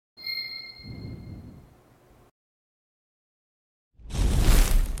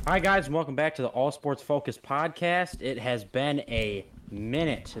Hi, guys, and welcome back to the All Sports Focus podcast. It has been a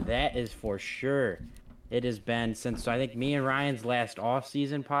minute, that is for sure. It has been since I think me and Ryan's last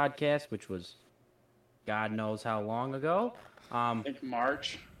off-season podcast, which was God knows how long ago. I think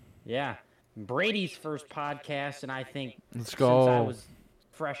March. Yeah, Brady's first podcast, and I think Let's since I go. was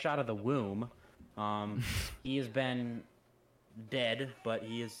fresh out of the womb, he has been dead, but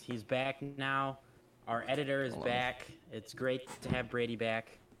he's back now. Our editor is back. It's great to have Brady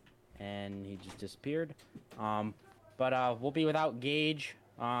back, and he just disappeared. But we'll be without Gage.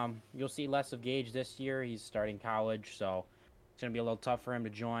 You'll see less of Gage this year. He's starting college, so it's gonna be a little tough for him to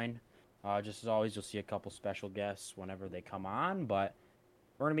join. Just as always, you'll see a couple special guests whenever they come on, but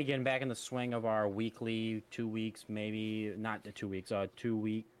we're gonna be getting back in the swing of our weekly 2 weeks, maybe not the 2 weeks,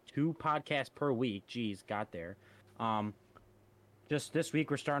 2 podcasts per week. Geez, got there. Um, just this week,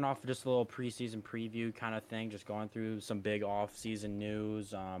 we're starting off with just a little preseason preview kind of thing, just going through some big off-season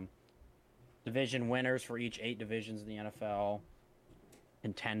news, division winners for each 8 divisions in the NFL,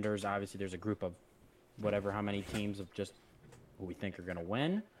 contenders. Obviously, there's a group of whatever, how many teams of just who we think are going to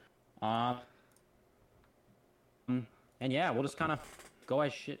win. And yeah, we'll just kind of go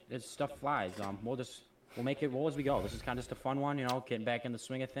as stuff flies. We'll make it roll as we go. This is kind of just a fun one, getting back in the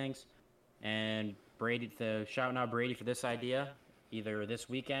swing of things. And shouting out Brady for this idea. Either this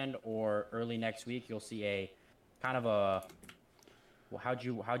weekend or early next week, you'll see a kind of a how'd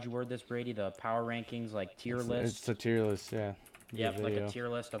you word this, Brady? The power rankings, like tier list. It's a tier list, yeah. Yep, like a tier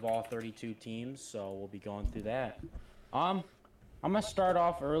list of all 32 teams. So we'll be going through that. I'm gonna start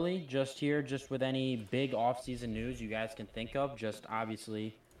off early, just with any big off-season news you guys can think of. Just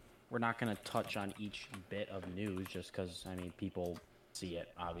obviously, we're not gonna touch on each bit of news, just because people see it.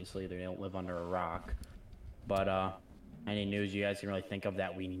 Obviously, they don't live under a rock. But any news you guys can really think of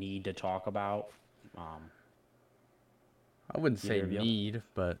that we need to talk about? I wouldn't say Either of you? need,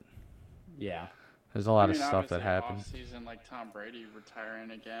 but Yeah. there's a lot of stuff that obviously happened. Off-season, like Tom Brady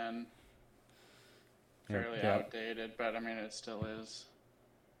retiring again, Yep. fairly Yep. outdated, but it still is.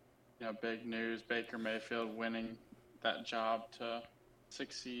 Big news. Baker Mayfield winning that job to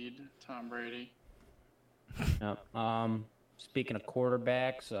succeed Tom Brady. Yep. Speaking of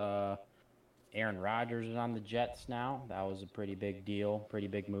quarterbacks, Aaron Rodgers is on the Jets now. That was a pretty big deal, pretty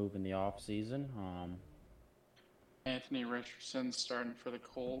big move in the offseason. Anthony Richardson starting for the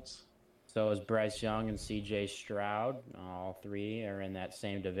Colts. So is Bryce Young and C.J. Stroud. All three are in that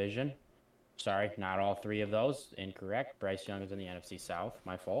same division. Sorry, not all three of those. Incorrect. Bryce Young is in the NFC South.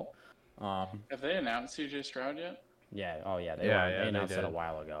 My fault. Have they announced C.J. Stroud yet? Yeah. Oh, yeah. They They announced it a did.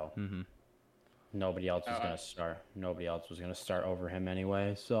 while ago. Mm-hmm. Nobody else was gonna start. Nobody else was gonna start over him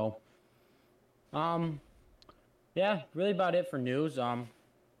anyway. So, yeah, really about it for news.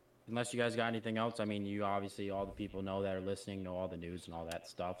 Unless you guys got anything else. You obviously, all the people know that are listening know all the news and all that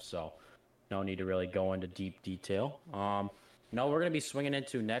stuff. So, no need to really go into deep detail. No, we're gonna be swinging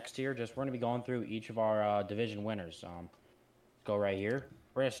into next year. We're gonna be going through each of our division winners. Go right here.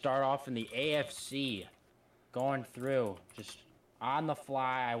 We're gonna start off in the AFC. Going through just on the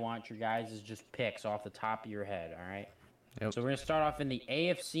fly. I want your guys' just picks off the top of your head. All right. Yep. So we're gonna start off in the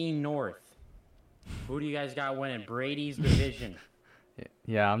AFC North. Who do you guys got winning Brady's division?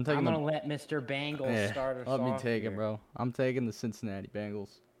 Yeah, I'm taking I'm gonna let Mr. Bengals start us Let me off take here. it, bro. I'm taking the Cincinnati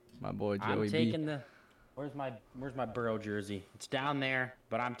Bengals. My boy Joey I'm B. taking the. Where's my Burrow jersey? It's down there,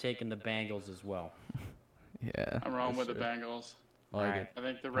 but I'm taking the Bengals as well. Yeah. I'm rolling with the sure. Bengals. Like Alright. it. I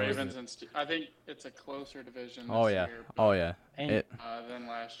think the Ravens and I think it's a closer division this Oh yeah. year Oh yeah. And- than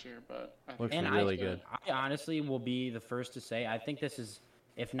last year, but I think Looks And really good. I honestly will be the first to say I think this is,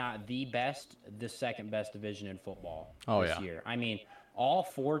 if not the best, the second best division in football this yeah. year. All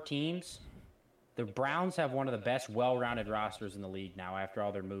 4 teams. The Browns have one of the best well-rounded rosters in the league now after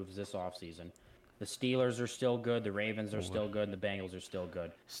all their moves this offseason. The Steelers are still good. The Ravens are still good. And the Bengals are still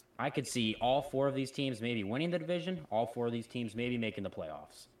good. I could see all 4 of these teams maybe winning the division. All 4 of these teams maybe making the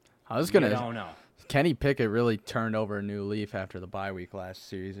playoffs. I was You gonna. don't know. Kenny Pickett really turned over a new leaf after the bye week last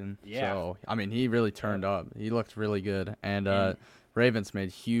season. Yeah. So he really turned up. He looked really good, and Ravens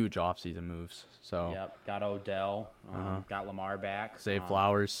made huge offseason moves. So Yep. Got Odell. Got Lamar back. Zay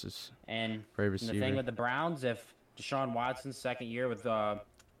Flowers is And great the receiver. thing with the Browns, if Deshaun Watson's second year with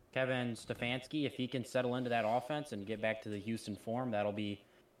Kevin Stefanski, if he can settle into that offense and get back to the Houston form, that'll be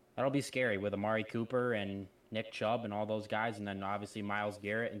scary with Amari Cooper and Nick Chubb and all those guys, and then obviously Myles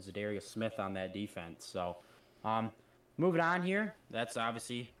Garrett and Zadarius Smith on that defense. So, moving on here, that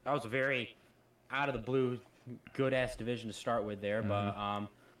was a very out of the blue, good ass division to start with there, but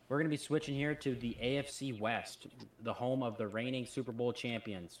we're gonna be switching here to the AFC West, the home of the reigning Super Bowl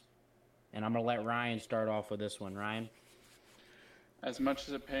champions. And I'm going to let Ryan start off with this one. Ryan? As much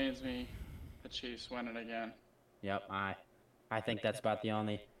as it pains me, the Chiefs win it again. Yep, I think that's about the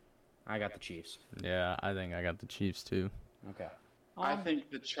only. I got the Chiefs. Yeah, I think I got the Chiefs too. Okay. I think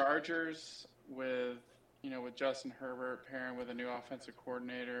the Chargers with Justin Herbert pairing with a new offensive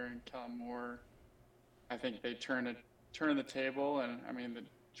coordinator and Kellen Moore, I think they turn the table. And I mean, the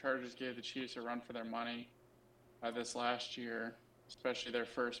Chargers gave the Chiefs a run for their money this last year, especially their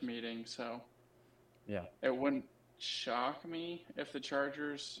first meeting. So yeah, it wouldn't shock me if the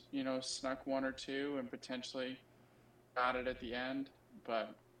Chargers, snuck one or two and potentially got it at the end.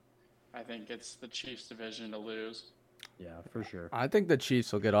 But I think it's the Chiefs' division to lose. Yeah, for sure. I think the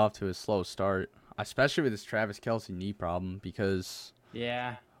Chiefs will get off to a slow start, especially with this Travis Kelce knee problem, because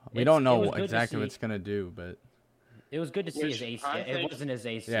we don't know exactly what it's gonna do. But it was good to see his ACL. It wasn't his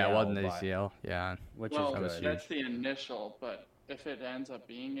ACL. Yeah, it wasn't ACL. Yeah, which is good. That's the initial. But if it ends up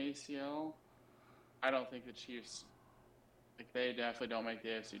being ACL, I don't think the Chiefs. They definitely don't make the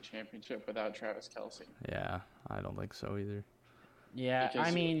AFC Championship without Travis Kelce. Yeah, I don't think so either. Yeah, because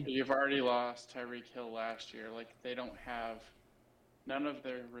I mean, you've already lost Tyreek Hill last year. They don't have. None of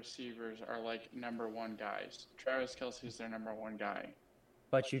their receivers are number one guys. Travis Kelce is their number one guy.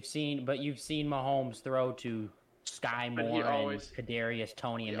 But you've seen Mahomes throw to Sky Moore and Kadarius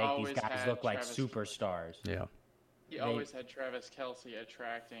Toney and make these guys look like superstars. Yeah. He always had Travis Kelce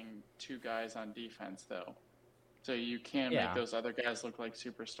attracting two guys on defense, though. So you can't make those other guys look like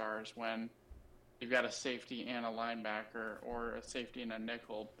superstars when you've got a safety and a linebacker or a safety and a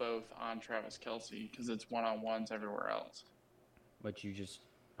nickel both on Travis Kelce because it's one-on-ones everywhere else. But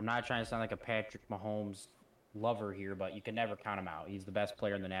I'm not trying to sound like a Patrick Mahomes lover here, but you can never count him out. He's the best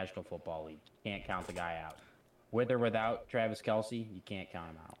player in the National Football League. You can't count the guy out. With or without Travis Kelce, you can't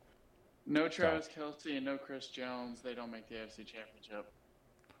count him out. No Travis Kelce and no Chris Jones, they don't make the AFC Championship.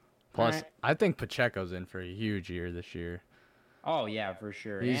 Plus, I think Pacheco's in for a huge year this year. Oh, yeah, for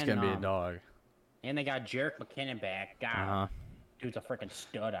sure. He's going to be a dog. And they got Jerick McKinnon back. God, dude's a freaking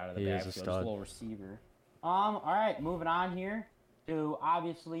stud out of the backfield. He's a little receiver. All right, moving on here to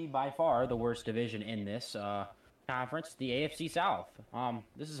obviously by far the worst division in this conference, the AFC South.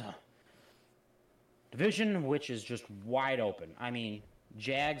 This is a division which is just wide open. I mean,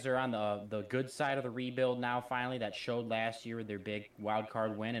 Jags are on the good side of the rebuild now, finally. That showed last year with their big wild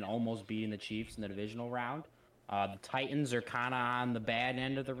card win and almost beating the Chiefs in the divisional round. The Titans are kind of on the bad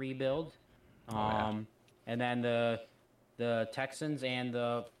end of the rebuild. And then the Texans and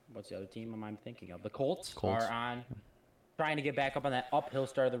what's the other team am I thinking of? The Colts are on trying to get back up on that uphill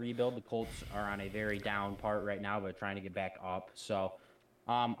start of the rebuild. The Colts are on a very down part right now, but trying to get back up. So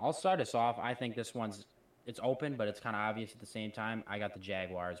I'll start us off. I think this it's open, but it's kind of obvious at the same time. I got the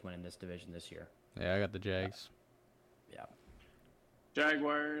Jaguars winning this division this year. Yeah, I got the Jags. Yeah.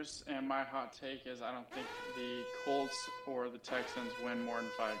 Jaguars, and my hot take is I don't think the Colts or the Texans win more than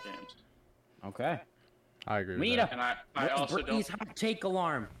 5 games. Okay. I agree with that. And I also don't... Brittany's hot take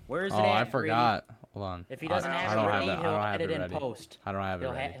alarm. Where is it at? I forgot. Hold on. If he doesn't have it ready, he'll edit in post. I don't have it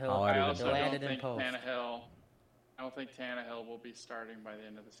ready. I'll edit it in post. I don't think Tannehill will be starting by the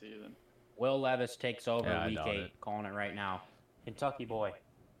end of the season. Will Levis takes over week 8. Calling it right now. Kentucky boy.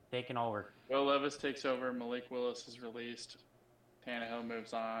 Taking over. Will Levis takes over. Malik Willis is released. Tannehill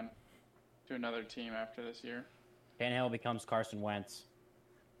moves on to another team after this year. Tannehill becomes Carson Wentz.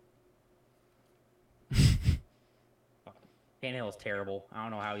 Tannehill is terrible. I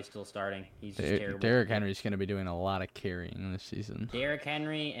don't know how he's still starting. He's just terrible. Derrick Henry's going to be doing a lot of carrying this season. Derrick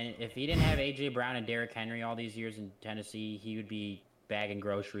Henry, and if he didn't have A.J. Brown and Derrick Henry all these years in Tennessee, he would be bagging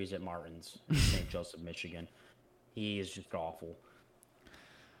groceries at Martin's in St. Joseph, Michigan. He is just awful.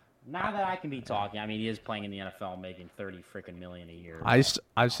 Now that I can be talking, I mean, he is playing in the NFL, making $30 freaking million a year.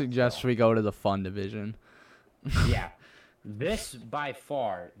 I suggest we go to the fun division. Yeah. This, by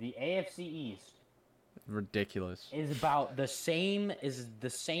far, the AFC East, ridiculous, is about the same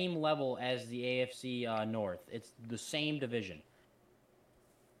level as the AFC North. It's the same division.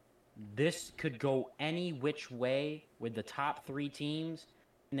 This could go any which way with the top 3 teams,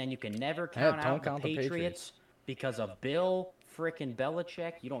 and then you can never count out the Patriots because of Bill frickin'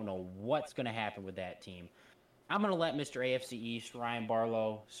 Belichick. You don't know what's going to happen with that team. I'm going to let Mr. AFC East, Ryan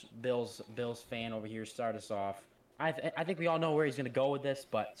Barlow, Bills fan over here, start us off. I think we all know where he's going to go with this,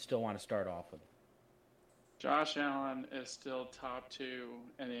 but still want to start off with it. Josh Allen is still top 2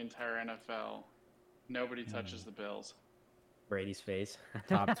 in the entire NFL. Nobody touches the Bills. Brady's face.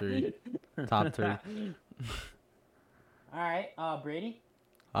 Top 3. Top 3. All right, Brady?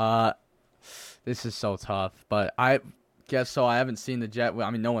 This is so tough, but I guess so. I haven't seen the Jets.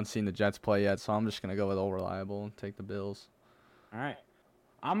 I mean, no one's seen the Jets play yet, so I'm just going to go with old reliable and take the Bills. All right.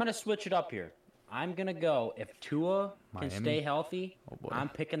 I'm going to switch it up here. I'm going to go. If Tua can stay healthy, I'm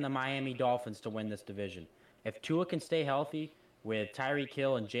picking the Miami Dolphins to win this division. If Tua can stay healthy with Tyreek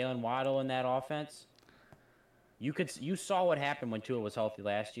Hill and Jalen Waddle in that offense, you saw what happened when Tua was healthy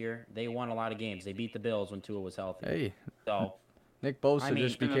last year. They won a lot of games. They beat the Bills when Tua was healthy. Hey. So Nick Bosa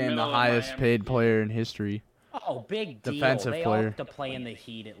just became the highest paid player in history. Oh, big deal. Defensive they player. all have to play in the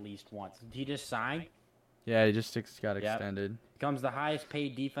Heat at least once. Did he just sign? Yeah, he just got extended. Becomes the highest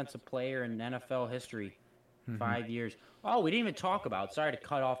paid defensive player in NFL history. 5 years. Oh, we didn't even talk about, sorry to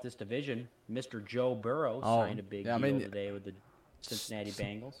cut off this division, Mr. Joe Burrow signed a big deal today with the Cincinnati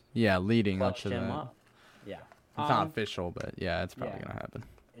Bengals. Yeah, leading Clutched up to him that. up. Yeah. It's not official, but yeah, it's probably going to happen.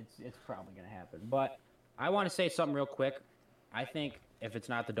 It's probably going to happen. But I want to say something real quick. I think if it's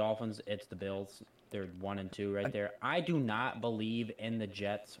not the Dolphins, it's the Bills. They're 1 and 2 right there. I do not believe in the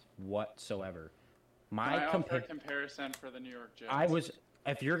Jets whatsoever. My comparison for the New York Jets.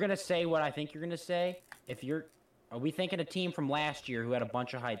 If you're gonna say what I think you're gonna say, are we thinking a team from last year who had a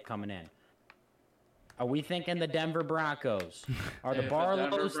bunch of hype coming in? Are we thinking the Denver Broncos? Are the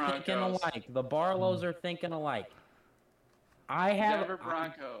Barlows thinking alike? The Barlows are thinking alike. Denver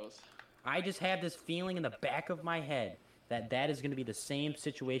Broncos. I just have this feeling in the back of my head that is going to be the same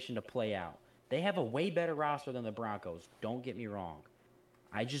situation to play out. They have a way better roster than the Broncos. Don't get me wrong.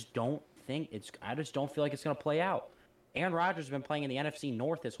 I just don't feel like it's going to play out. Aaron Rodgers has been playing in the NFC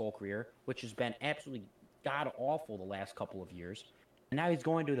North his whole career, which has been absolutely god-awful the last couple of years. And now he's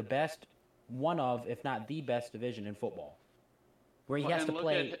going to the best, one of, if not the best division in football, where he has to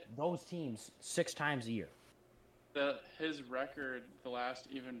play those teams 6 times a year. His record the last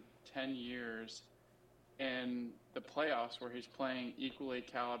even 10 years in the playoffs where he's playing equally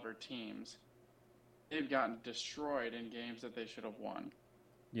caliber teams, they've gotten destroyed in games that they should have won.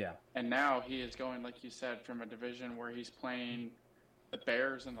 Yeah. And now he is going, like you said, from a division where he's playing the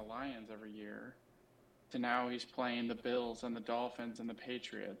Bears and the Lions every year to now he's playing the Bills and the Dolphins and the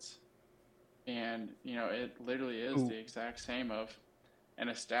Patriots. And, it literally is the exact same of an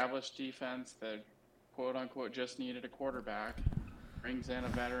established defense that, quote-unquote, just needed a quarterback, brings in a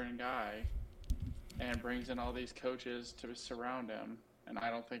veteran guy, and brings in all these coaches to surround him. And I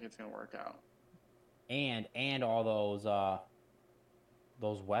don't think it's going to work out. And all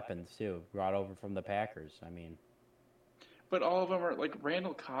those weapons too brought over from the Packers. I mean, but all of them are like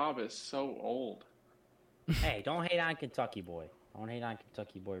Randall Cobb is so old. Hey, don't hate on Kentucky boy. Don't hate on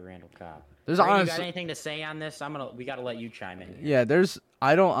Kentucky boy Randall Cobb. You got anything to say on this? We got to let you chime in here. Yeah,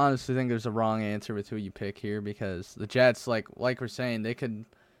 I don't honestly think there's a wrong answer with who you pick here because the Jets, like we're saying, they're kind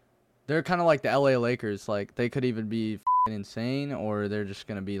of like the LA Lakers. Like they could even be insane, or they're just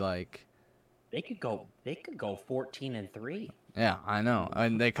gonna be like. They could go 14-3. Yeah, I know.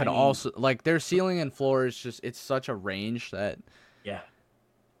 And they could also like their ceiling and floor is just it's such a range that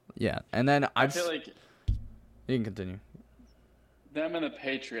Yeah. And then I feel like you can continue. Them and the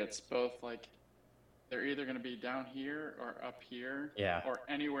Patriots both like they're either going to be down here or up here or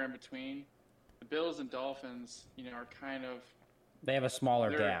anywhere in between. The Bills and Dolphins, are kind of they have a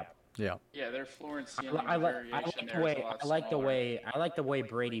smaller gap. Yeah. Yeah, their floor and ceiling I like the way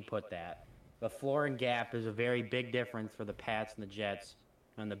Brady put that. The floor and gap is a very big difference for the Pats and the Jets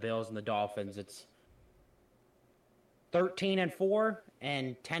and the Bills and the Dolphins. It's 13-4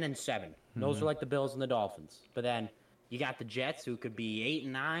 and 10-7. Those are like the Bills and the Dolphins. But then you got the Jets who could be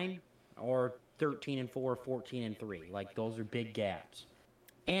 8-9 or 13-4, 14-3. Like those are big gaps.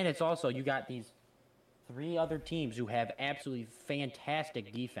 And it's also you got these 3 other teams who have absolutely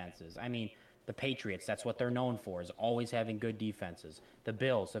fantastic defenses. I mean, the Patriots, that's what they're known for, is always having good defenses. The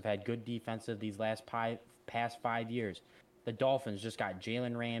Bills have had good defensive these past 5 years. The Dolphins just got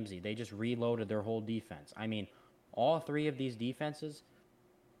Jalen Ramsey. They just reloaded their whole defense. I mean, all 3 of these defenses,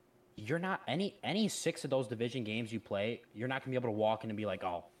 you're not any 6 of those division games you play, you're not going to be able to walk in and be like,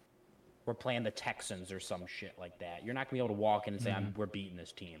 oh, we're playing the Texans or some shit like that. You're not going to be able to walk in and say, we're beating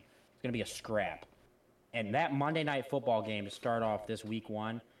this team. It's going to be a scrap. And that Monday Night Football game to start off this week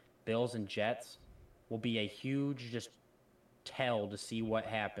 1, Bills and Jets, will be a huge just tell to see what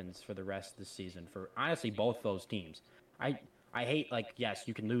happens for the rest of the season for honestly both those teams. I hate yes,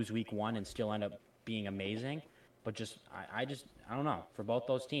 you can lose week 1 and still end up being amazing, but I don't know. For both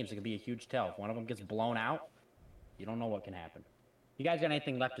those teams, it could be a huge tell. If one of them gets blown out, you don't know what can happen. You guys got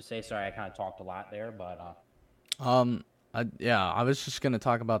anything left to say? Sorry, I kind of talked a lot there, but I was just going to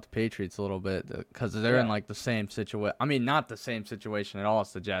talk about the Patriots a little bit because they're in like the same situation. I mean, not the same situation at all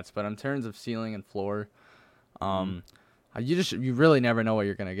as the Jets, but in terms of ceiling and floor, you really never know what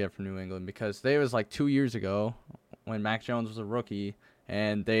you're going to get from New England because they was like 2 years ago when Mac Jones was a rookie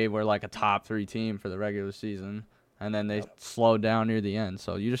and they were like a top 3 team for the regular season. and then they Yep. slowed down near the end.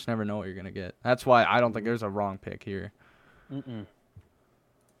 So you just never know what you're gonna get. That's why I don't think there's a wrong pick here. Mm-mm.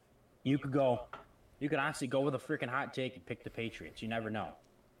 You could honestly go with a freaking hot take and pick the Patriots. You never know.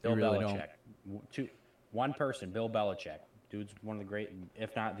 Bill really Belichick. One person, Bill Belichick. Dude's one of the great,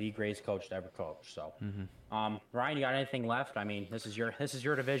 if not the greatest coach to ever coach. So, Ryan, you got anything left? I mean, this is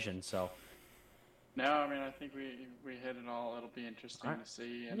your division. So, No, I mean, I think we hit it all. It'll be interesting All right. to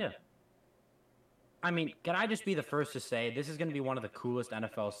see. And yeah. I mean, can I just be the first to say this is going to be one of the coolest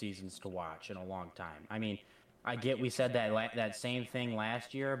NFL seasons to watch in a long time? I mean, I get we said that same thing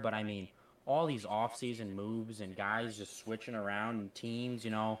last year, but I mean, all these off-season moves and guys just switching around and teams,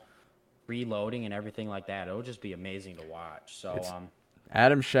 reloading and everything like that. It'll just be amazing to watch. So,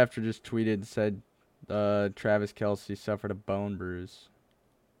 Adam Schefter just tweeted and said Travis Kelce suffered a bone bruise.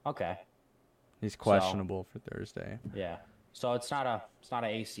 okay. He's questionable for Thursday. Yeah. So it's not a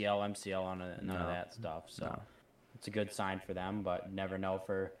ACL, MCL on none of that stuff. So it's a good sign for them, but never know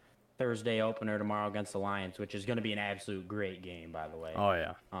for Thursday opener tomorrow against the Lions, which is going to be an absolute great game, by the way. Oh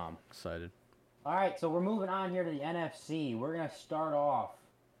yeah. Excited. All right, so we're moving on here to the NFC. We're going to start off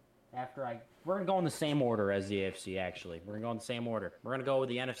we're going to go in the same order as the AFC, actually. We're going to go in the same order. We're going to go with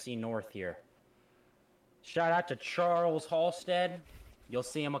the NFC North here. Shout out to Charles Halstead. You'll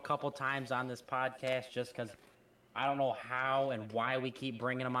see him a couple times on this podcast just because I don't know how and why we keep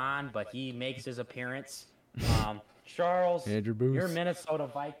bringing him on, but he makes his appearance. Charles, Andrew Booth. your Minnesota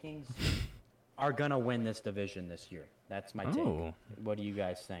Vikings are going to win this division this year. That's my take. What do you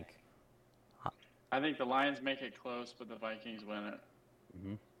guys think? I think the Lions make it close, but the Vikings win it.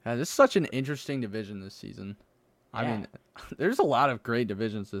 Yeah, this is such an interesting division this season. I Yeah. mean, there's a lot of great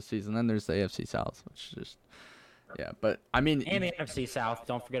divisions this season. Then there's the AFC South, which is just but I mean, And the NFC South.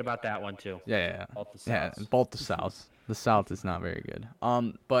 Don't forget about that one, too. yeah. Both the Yeah, Souths. both the Souths. The South is not very good.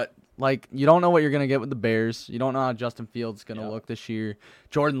 But like you don't know what you're gonna get with the Bears. You don't know how Justin Fields is gonna look this year.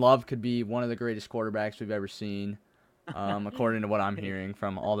 Jordan Love could be one of the greatest quarterbacks we've ever seen, according to what I'm hearing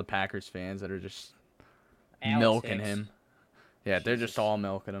from all the Packers fans that are just Alex milking Hicks. him. Yeah, they're just all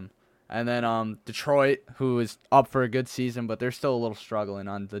milking him. And then Detroit, who is up for a good season, but they're still a little struggling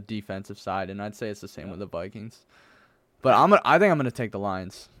on the defensive side, and I'd say it's the same with the Vikings. But I think I'm gonna take the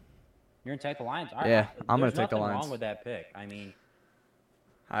Lions. You're going to take the Lions? Yeah, I'm gonna There's take the nothing Lions. wong with that pick. I mean,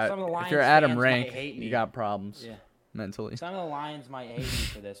 Some of the if Lions you're Adam fans might Rank, hate me. you got problems yeah. mentally. Some of the Lions might hate me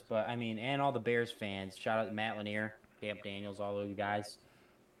for this, but I mean, and all the Bears fans. Shout out to Matt Lanier, Camp Daniels, all of you guys.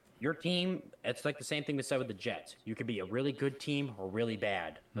 Your team, it's like the same thing we said with the Jets. You could be a really good team or really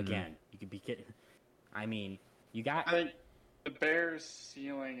bad. Again, you could be kidding. I mean, you got. I think the Bears'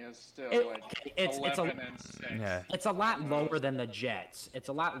 ceiling is still it's 11 and 6. Yeah. It's a lot lower than the Jets.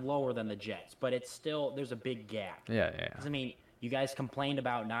 But it's still there's a big gap. Yeah. 'Cause, I mean, you guys complained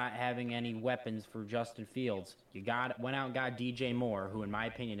about not having any weapons for Justin Fields. You went out and got DJ Moore, who in my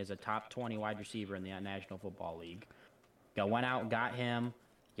opinion is a top 20 wide receiver in the National Football League. You went out and got him.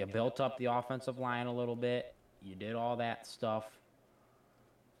 You built up the offensive line a little bit. You did all that stuff.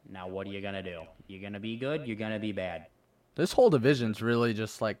 Now what are you gonna do? You're gonna be good. You're gonna be bad. This whole division's really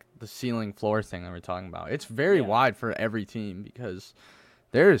just like the ceiling floor thing that we're talking about. It's very wide for every team because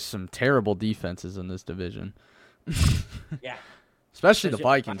there's some terrible defenses in this division. Yeah. Especially the This-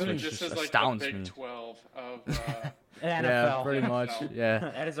 Vikings, I mean, which This just is like astounds the Big me. 12 of NFL. Yeah, pretty much. Yeah,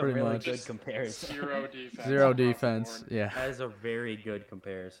 That is a pretty really much. good comparison. zero defense. Zero across the defense. board. Yeah. That is a very good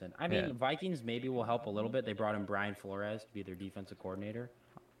comparison. I mean, Yeah. Vikings maybe will help a little bit. They brought in Brian Flores to be their defensive coordinator.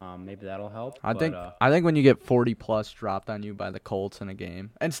 Maybe that'll help. I but, think when you get 40 plus dropped on you by the Colts in a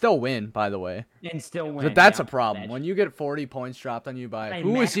game and still win, by the way. and still win. But that's yeah. a problem. That- When you get 40 points dropped on you by Hey,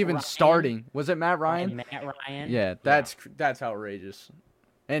 who was Matt even Ryan. starting? Was it Matt Ryan? Matt Ryan. Yeah, that's outrageous.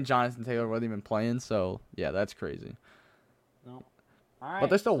 And Jonathan Taylor wasn't even playing, so yeah, that's crazy. No. All right. But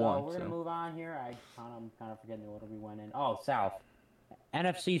they still so won, We're gonna so. move on here. I'm kind of forgetting the order we went in. Oh, South,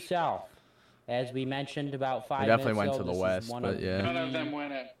 NFC South. As we mentioned about 5 definitely minutes went ago, to the this is West, one but of yeah. None of them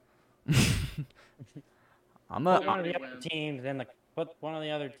win it. I'm Put a one of the Nobody other wins.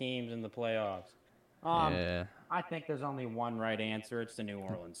 teams in the playoffs. yeah. I think there's only one right answer. It's the New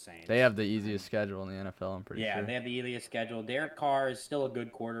Orleans Saints. They have the easiest schedule in the NFL. I'm pretty Yeah, sure. they have the easiest schedule. Derek Carr is still a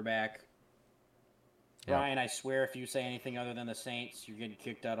good quarterback. Yeah. Ryan, I swear if you say anything other than the Saints, you're getting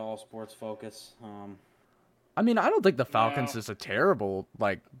kicked out of All Sports Focus. I mean, I don't think the Falcons No. is a terrible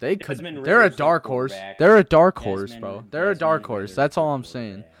they're a Desmond dark Ritter's their horse. quarterback. They're a dark horse, Desmond- bro. They're a dark Desmond horse. Ritter's That's their all I'm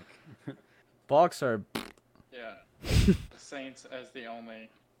saying. quarterback. Bucks are Yeah. The Saints as the only.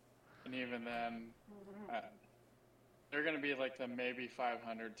 And even then, they're going to be like the maybe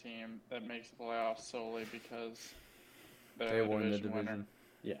 500 team that makes the playoffs solely because they're they won the division winner.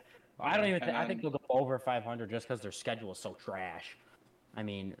 division. I don't even. And I think then- they'll go over 500 just because their schedule is so trash. I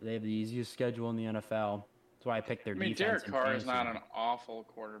mean, they have the easiest schedule in the NFL. That's why I picked their I mean, defense. Derek in Carr is not fantasy. an awful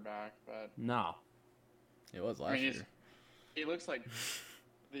quarterback, but No. It was I last mean, year. he looks like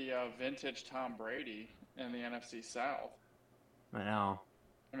the vintage Tom Brady in the NFC South. I know.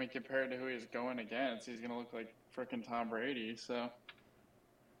 I mean, compared to who he's going against, he's gonna look like frickin' Tom Brady. So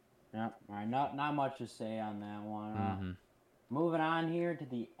Yeah. All right. Not much to say on that one. Mhm. Moving on here to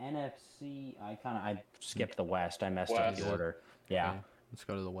the NFC. I skipped the West. I messed up West. the order. Yeah. Okay, let's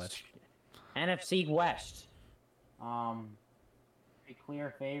go to the West. NFC West. A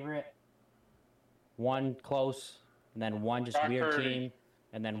clear favorite. One close, and then one just Brock weird Purdy. team,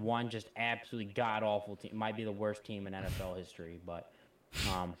 and then one just absolutely god awful team. Might be the worst team in NFL history, but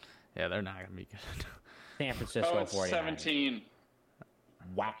Yeah, they're not gonna be good. San Francisco it's 49ers. 17.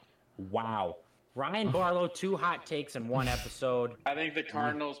 Wow. Ryan Barlow, 2 hot takes in one episode. I think the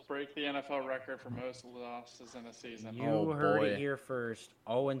Cardinals break the NFL record for most losses in a season. You Oh, heard boy. it here first.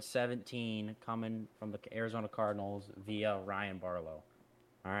 0-17 coming from the Arizona Cardinals via Ryan Barlow.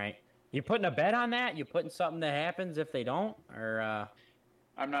 All right. You putting a bet on that? You putting something that happens if they don't? Or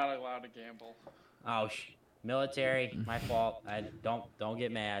I'm not allowed to gamble. military, my fault. I don't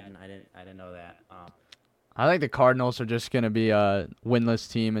get mad. I didn't know that. I think the Cardinals are just gonna be a winless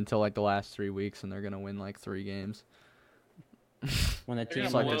team until like the last 3 weeks, and they're gonna win like 3 games. When the They're team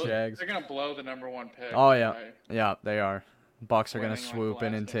Just gonna, like the blow, Jags. they're gonna blow the number 1 pick. Oh, yeah. by- Yeah, they are. Bucks are gonna Winning, like, swoop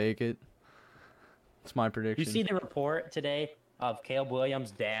in last and game. take it. It's my prediction. You see the report today of Caleb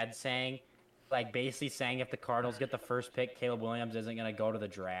Williams' dad saying, like basically saying if the Cardinals get the first pick, Caleb Williams isn't gonna go to the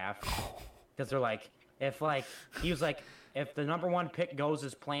draft because they're like, he was like, if the number 1 pick goes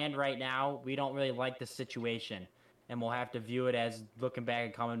as planned right now, we don't really like the situation, and we'll have to view it as looking back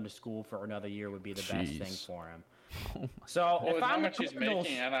and coming to school for another year would be the best thing Jeez. for him. Oh So Well, if with how I'm the much he's Cardinals,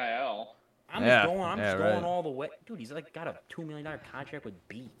 making NIL. I'm Yeah, just right. going all the way, dude. He's like got a $2 million contract with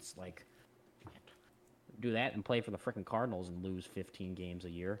Beats. Like, do that and play for the freaking Cardinals and lose 15 games a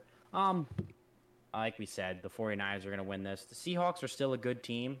year. Like we said, the 49ers are gonna win this. The Seahawks are still a good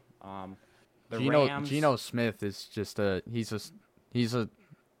team. The Rams. Geno Smith is just he's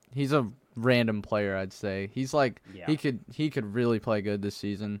a random player, I'd say. He's like Yeah. he could really play good this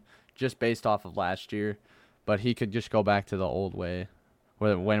season just based off of last year, but he could just go back to the old way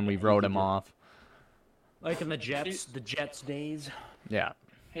when we wrote him off. Like in the Jets days. Yeah.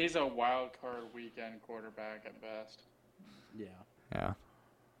 He's a wild card weekend quarterback at best. Yeah. Yeah.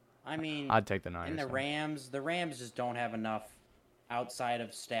 I mean, I'd take the Niners. and the though. Rams just don't have enough outside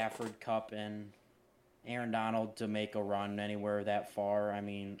of Stafford, Cup, and Aaron Donald to make a run anywhere that far. I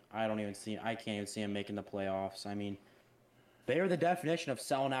mean, I can't even see him making the playoffs. I mean, they were the definition of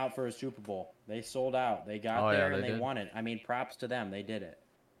selling out for a Super Bowl. They sold out. They got Oh, yeah, there and they they did. won it. I mean, props to them. They did it.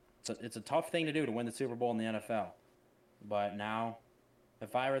 It's a tough thing to do to win the Super Bowl in the NFL. But now,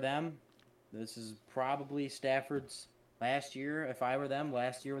 if I were them, this is probably Stafford's last year. If I were them,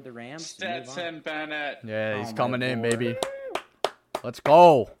 last year with the Rams. move on. Stetson Bennett. Yeah, he's Oh, my coming in, Lord. baby. Let's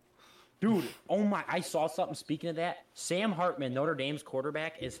go. Dude, oh my, I saw something. Speaking of that, Sam Hartman, Notre Dame's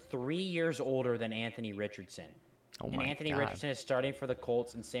quarterback, is 3 years older than Anthony Richardson. Oh And my Anthony God. Richardson is starting for the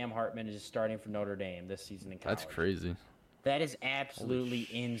Colts, and Sam Hartman is starting for Notre Dame this season in college. That's crazy. That is absolutely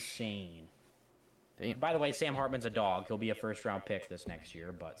insane. Damn. By the way, Sam Hartman's a dog. He'll be a first-round pick this next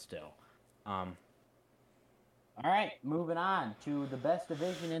year, but still. All right, moving on to the best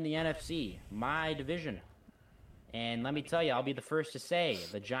division in the NFC, my division. And let me tell you, I'll be the first to say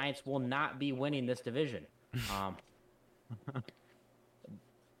the Giants will not be winning this division.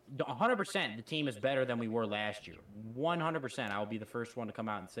 100% the team is better than we were last year. 100%. I will be the first one to come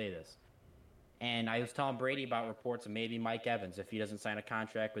out and say this. And I was telling Brady about reports of maybe Mike Evans if he doesn't sign a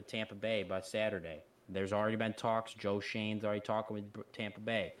contract with Tampa Bay by Saturday. There's already been talks. Joe Shane's already talking with Tampa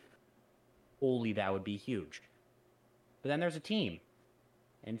Bay. Holy, that would be huge. But then there's a team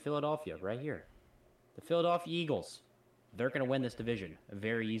in Philadelphia right here. The Philadelphia Eagles. They're going to win this division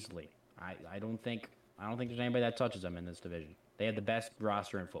very easily. I don't think there's anybody that touches them in this division. They have the best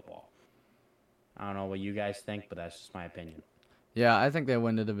roster in football. I don't know what you guys think, but that's just my opinion. Yeah, I think they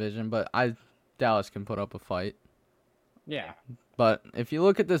win the division, but Dallas can put up a fight. Yeah. But if you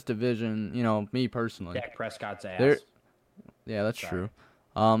look at this division, me personally, Dak Prescott's ass. There- yeah, that's Sorry.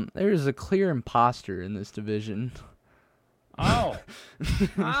 true. There is a clear imposter in this division. Oh.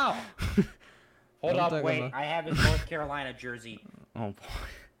 Oh. Hold Don't up, think wait. I'm I have his North Carolina jersey. Oh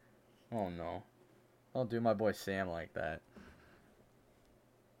boy. Oh no. Don't do my boy Sam like that.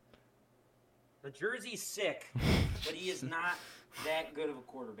 The jersey's sick, but he is not that good of a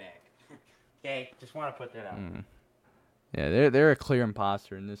quarterback. Okay, just want to put that out. Yeah, they're a clear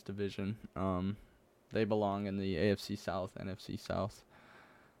imposter in this division. They belong in the AFC South, NFC South.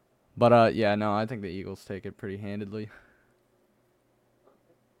 But yeah, no, I think the Eagles take it pretty handedly.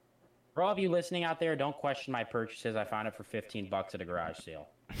 For all of you listening out there, don't question my purchases. I found it for $15 at a garage sale.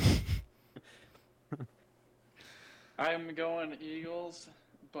 I'm going Eagles,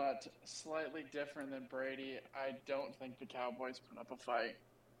 but slightly different than Brady. I don't think the Cowboys put up a fight.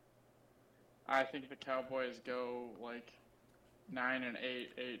 I think the Cowboys go like 9-8,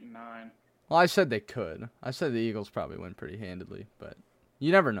 8-9. Well, I said they could. I said the Eagles probably win pretty handedly, but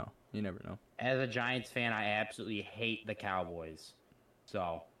you never know. You never know. As a Giants fan, I absolutely hate the Cowboys.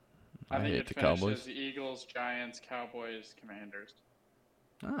 So, I think hate it the finishes Cowboys. Eagles, Giants, Cowboys, Commanders.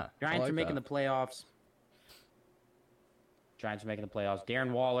 Giants are making the playoffs. Giants are making the playoffs.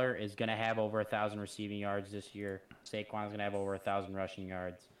 Darren Waller is going to have over 1,000 receiving yards this year. Saquon's going to have over 1,000 rushing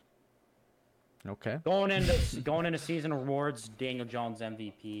yards. Okay. Going into season awards, Daniel Jones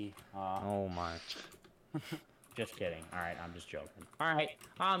MVP. Oh my. Just kidding. All right, I'm just joking. All right,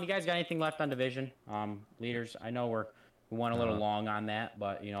 you guys got anything left on division? Leaders, I know we went a little long on that,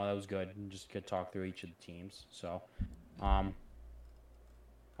 but you know that was good. Just good talk through each of the teams. So, all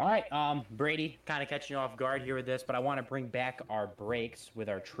right, Brady, kind of catching you off guard here with this, but I want to bring back our breaks with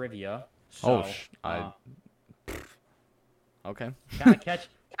our trivia. So, Okay. kind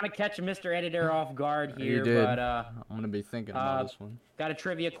of catch Mr. Editor off guard here, You did. but I'm gonna be thinking about this one. got a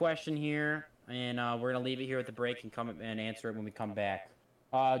trivia question here, and we're gonna leave it here at the break and come and answer it when we come back.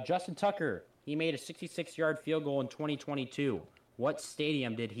 Justin Tucker, he made a 66-yard field goal in 2022. What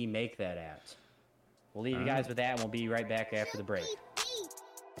stadium did he make that at? We'll leave you guys with that, and we'll be right back after the break.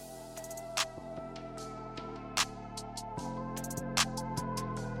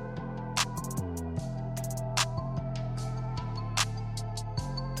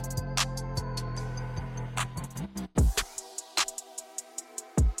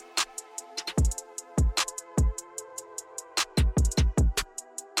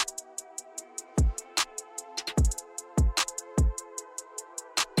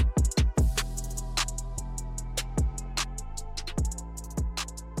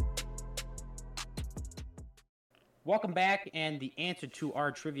 Welcome back, and the answer to our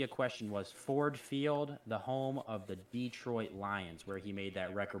trivia question was Ford Field, the home of the Detroit Lions, where he made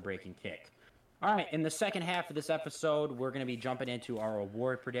that record-breaking kick. All right, in the second half of this episode, we're going to be jumping into our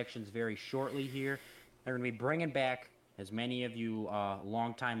award predictions very shortly here. We're going to be bringing back, as many of you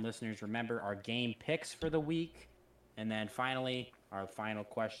longtime listeners remember, our game picks for the week. And then finally, our final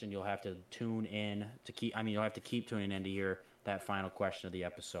question, you'll have to tune in to keep, you'll have to keep tuning in to hear that final question of the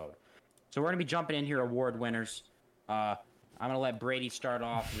episode. So we're going to be jumping in here, award winners. I'm going to let Brady start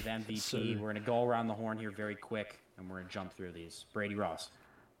off with MVP. We're going to go around the horn here very quick, and we're going to jump through these. Brady Ross.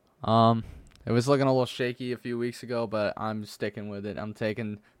 It was looking a little shaky a few weeks ago, but I'm sticking with it. I'm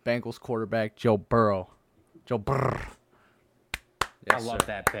taking Bengals quarterback Joe Burrow. Joe Burrow. Yes, I love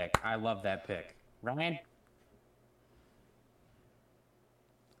that pick. Ryan?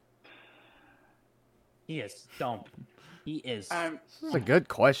 He is stumped. He is. This is a good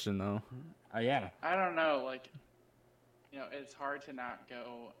question, though. Yeah. I don't know, it's hard to not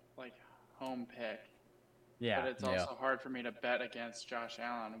go, home pick. Yeah. But it's also hard for me to bet against Josh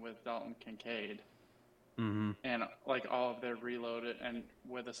Allen with Dalton Kincaid. Mm-hmm. And, all of their reloaded and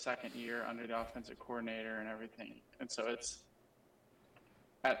with a second year under the offensive coordinator and everything. And so it's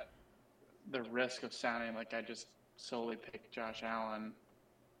at the risk of sounding like I just solely picked Josh Allen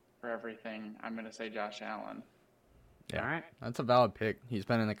for everything, I'm going to say Josh Allen. Yeah. All right. That's a valid pick. He's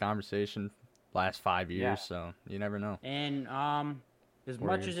been in the conversation last 5 years, so you never know. And as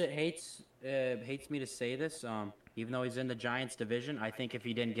much as it hates me to say this, even though he's in the Giants division, I think if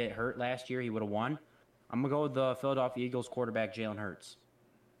he didn't get hurt last year, he would have won. I'm going to go with the Philadelphia Eagles quarterback, Jalen Hurts.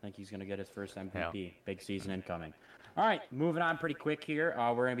 I think he's going to get his first MVP. Yeah. Big season incoming. All right, moving on pretty quick here.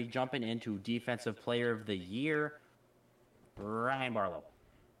 We're going to be jumping into Defensive Player of the Year, Ryan Barlow.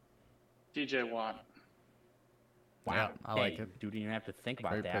 TJ Watt. Wow, yeah, I like it. Dude, you didn't have to think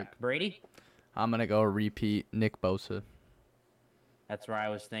about Great that. pick. Brady? I'm going to go repeat Nick Bosa. That's where I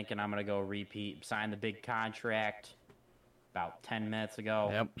was thinking. I'm going to go repeat. Signed the big contract about 10 minutes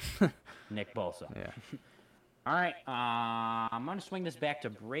ago. Yep. Nick Bosa. Yeah. All right. I'm going to swing this back to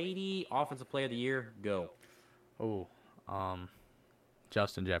Brady. Offensive Player of the Year, go. Oh,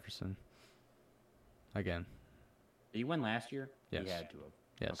 Justin Jefferson. Again. Did you win last year? Yes. You had to have.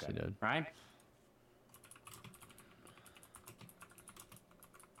 Yes, okay. he did. Ryan?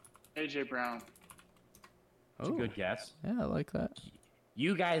 A.J. Brown. That's a good guess. Yeah, I like that.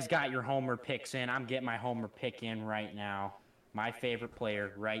 You guys got your homer picks in. I'm getting my homer pick in right now. My favorite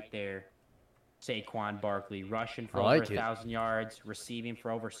player right there. Saquon Barkley, rushing for I over like it. 1,000 yards, receiving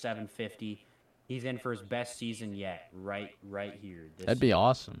for over 750. He's in for his best season yet, right here. That'd be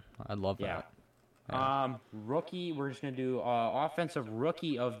awesome. I'd love Yeah. that. Yeah. Rookie, we're just going to do offensive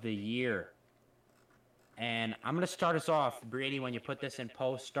rookie of the year. And I'm going to start us off, Brady, when you put this in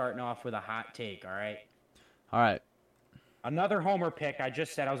post, starting off with a hot take, all right? All right. Another homer pick. I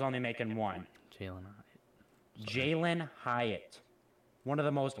just said I was only making one. Jalen Hyatt. Jalen Hyatt. One of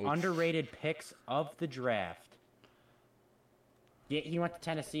the most underrated picks of the draft. Yeah, he went to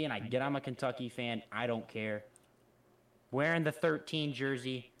Tennessee, and I get I'm a Kentucky fan. I don't care. Wearing the 13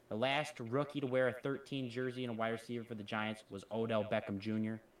 jersey. The last rookie to wear a 13 jersey and a wide receiver for the Giants was Odell Beckham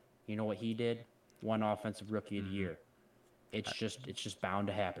Jr. You know what he did? Won offensive rookie of the year. It's just bound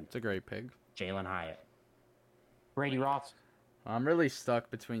to happen. It's a great pick. Jalen Hyatt. Brady Ross. I'm really stuck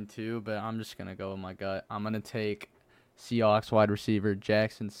between two, but I'm just going to go with my gut. I'm going to take Seahawks wide receiver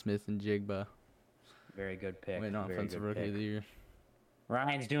Jackson Smith-Njigba. Very good pick. Win offensive rookie of the year.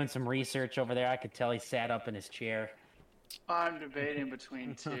 Ryan's doing some research over there. I could tell he sat up in his chair. I'm debating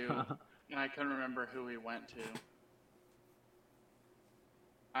between two, and I couldn't remember who he went to.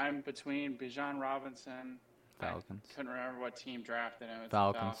 I'm between Bijan Robinson. Falcons. I couldn't remember what team drafted him. It's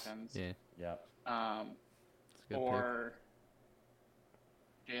Falcons. The Falcons. Yeah. Yep. It's a good Or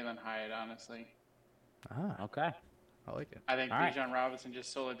Jalen Hyatt, honestly. pick. Ah, Okay. I like it. I think All right. Bijan Robinson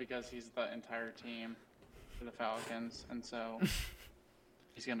just solely because he's the entire team for the Falcons, and so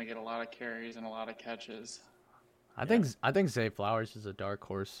he's going to get a lot of carries and a lot of catches. I think Zay Flowers is a dark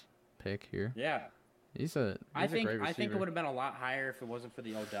horse pick here. Yeah. He's a I great think receiver. it would have been a lot higher if it wasn't for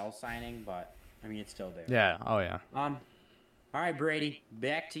the Odell signing, but I mean it's still there. Yeah. Oh yeah. All right, Brady,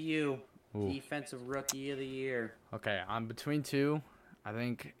 back to you. Ooh. Defensive rookie of the year. Okay, I'm between two. I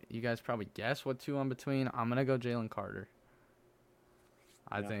think you guys probably guess what two I'm between. I'm gonna go Jalen Carter.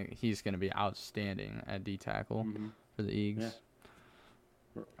 I think he's gonna be outstanding at D tackle for the Eagles.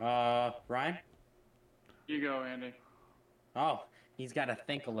 Yeah. Ryan? You go, Andy. Oh, he's got to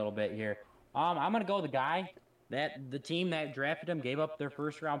think a little bit here. I'm gonna go with the guy that the team that drafted him gave up their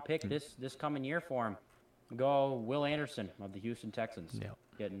first round pick this coming year for him. Go Will Anderson of the Houston Texans. Yep.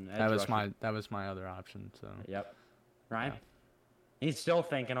 Getting edge That was my other option. So. Yep. Ryan? He's still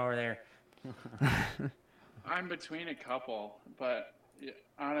thinking over there. I'm between a couple, but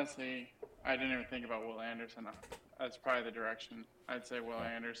honestly, I didn't even think about Will Anderson. That's probably the direction. I'd say Will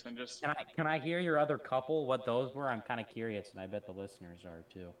Anderson. Just Can I hear your other couple? What those were? I'm kind of curious, and I bet the listeners are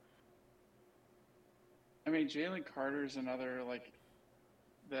too. I mean, Jalen Carter's another like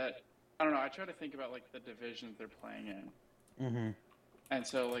that. I don't know. I try to think about like the divisions they're playing in. Mm-hmm. And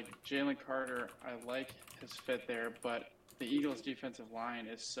so, like, Jalen Carter, I like his fit there, but the Eagles' defensive line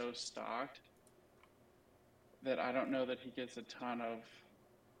is so stocked that I don't know that he gets a ton of,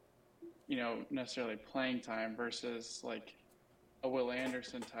 necessarily playing time versus, like, a Will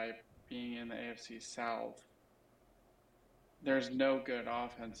Anderson type being in the AFC South. There's no good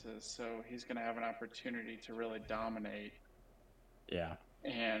offenses, so he's going to have an opportunity to really dominate. Yeah.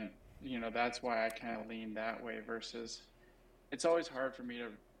 And, that's why I kind of lean that way versus – it's always hard for me to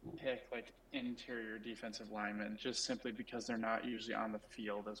pick like interior defensive linemen just simply because they're not usually on the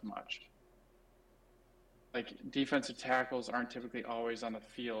field as much. Like defensive tackles aren't typically always on the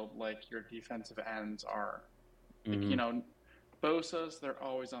field like your defensive ends are. Mm-hmm. Like, Bosa's, they're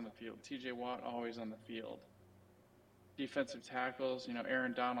always on the field. TJ Watt, always on the field. Defensive tackles,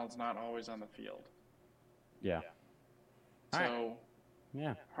 Aaron Donald's not always on the field. Yeah. So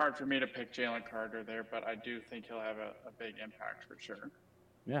Yeah. hard for me to pick Jalen Carter there, but I do think he'll have a big impact for sure.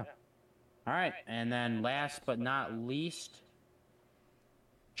 Yeah. All right. And then last but not least,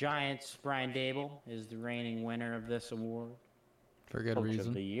 Giants, Brian Dable is the reigning winner of this award. For good Coach reason.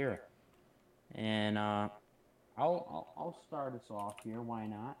 of the year. And I'll start us off here. Why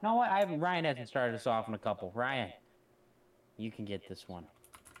not? No, Ryan hasn't started us off in a couple. Ryan, you can get this one.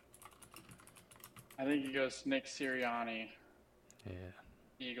 I think he goes Nick Sirianni, Yeah.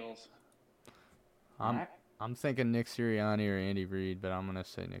 Eagles. I'm thinking Nick Sirianni or Andy Reid, but I'm gonna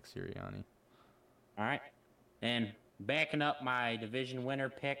say Nick Sirianni. All right. And backing up my division winner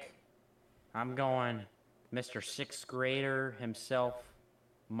pick, I'm going Mr. Sixth Grader himself,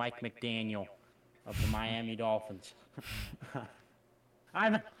 Mike McDaniel of the Miami Dolphins.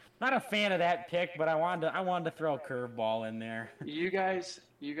 I'm not a fan of that pick, but I wanted to throw a curveball in there. You guys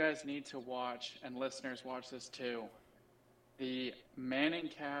need to watch, and listeners watch this too. The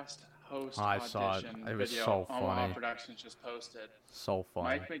Manningcast host I saw it. audition It was video so Omaha funny. Productions just posted. So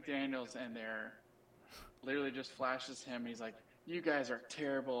funny. Mike McDaniel's in there, literally just flashes him. He's like, "You guys are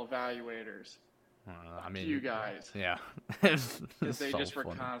terrible evaluators." I mean, you guys. yeah. Because It's they so just were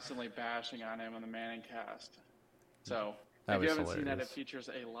funny. constantly bashing on him on the Manning cast. So That if you was haven't seen that, it hilarious. features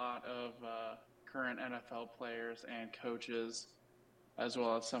a lot of current NFL players and coaches, as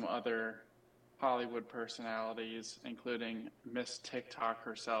well as some other Hollywood personalities, including Miss TikTok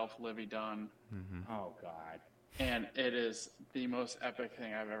herself, Livy Dunn. Oh God. And it is the most epic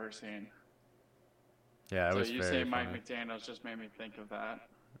thing I've ever seen. Yeah, it So was you very say Mike funny. McDaniels just made me think of that.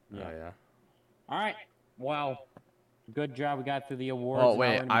 Yeah. Oh, yeah. All right. Well, good job. We got through the awards. Well, Now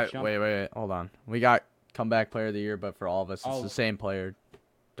wait, we're gonna be jumping- wait, hold on. We got comeback player of the year, but for all of us, it's Oh. the same player,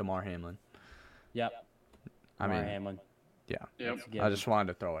 DeMar Hamlin. Yep. I Damar mean, Hamlin. yeah. Yep. That's a I given. just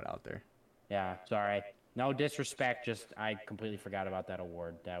wanted to throw it out there. Yeah. Sorry. No disrespect. Just I completely forgot about that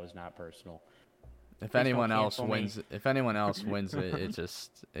award. That was not personal. If don't anyone else cancel me. wins,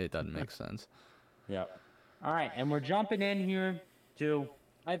 it doesn't make sense. Yep. All right, and we're jumping in here to.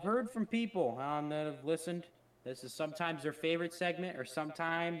 I've heard from people that have listened. This is sometimes their favorite segment, or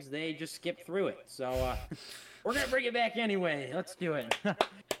sometimes they just skip through it. So we're gonna bring it back anyway. Let's do it.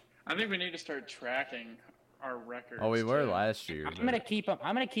 I think we need to start tracking our records. Oh, we were too. last year. I'm gonna keep them.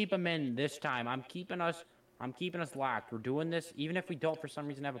 I'm gonna keep them in this time. I'm keeping us locked. We're doing this, even if we don't for some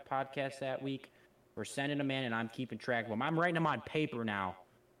reason have a podcast that week. We're sending them in, and I'm keeping track of them. I'm writing them on paper now.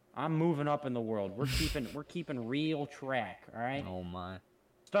 I'm moving up in the world. We're keeping real track. All right. Oh my.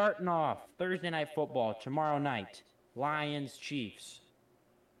 Starting off Thursday night football tomorrow night. Lions Chiefs.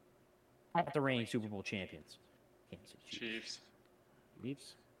 At the reigning Super Bowl champions. Kansas City Chiefs.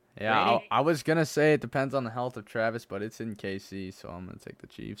 Chiefs. Yeah, I, Brady? I was gonna say it depends on the health of Travis, but it's in KC, so I'm gonna take the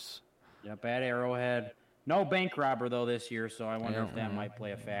Chiefs. Yep, at Arrowhead. No bank robber though this year, so I wonder if that Yeah. might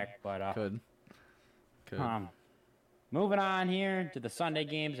play a fact. But Could. moving on here to the Sunday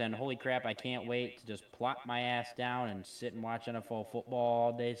games, and holy crap, I can't wait to just plop my ass down and sit and watch NFL football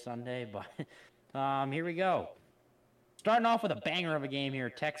all day Sunday. But here we go. Starting off with a banger of a game here,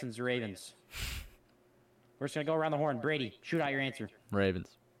 Texans Ravens. We're just gonna go around the horn. Brady, shoot out your answer.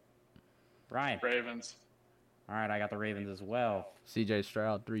 Ravens. Ryan. Ravens. All right, I got the Ravens as well. CJ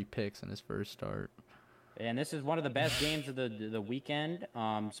Stroud 3 picks in his first start. And this is one of the best games of the weekend.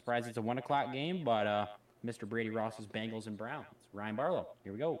 Surprised it's a 1:00 game, but Mr. Brady Ross's Bengals and Browns. Ryan Barlow.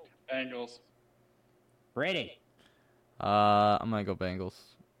 Here we go. Bengals. Brady. I'm gonna go Bengals.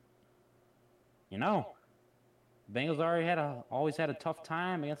 You know, Bengals always had a tough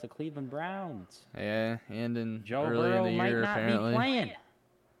time against the Cleveland Browns. Yeah, and in Joe early in Burrow the might year not apparently. be playing.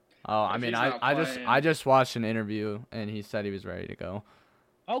 Oh, I If mean, he's not playing- I just watched an interview and he said he was ready to go.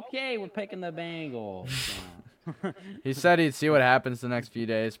 Okay, we're picking the Bengals. He said he'd see what happens the next few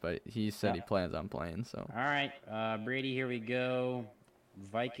days, but he said Yeah. he plans on playing. So, All right, Brady. Here we go.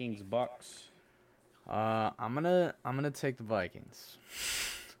 Vikings Bucks. I'm gonna take the Vikings.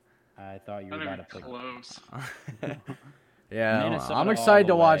 I thought you were Not about even to pick. close. Yeah, Minnesota I'm all excited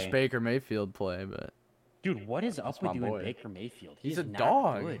the to watch way. Baker Mayfield play, but Dude, what is up my with you boy. and Baker Mayfield? he's He's a not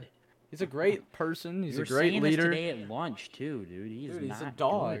dog. Good. He's a great person. He's You a were great saying leader. This today at lunch too, dude. He's Dude, not he's a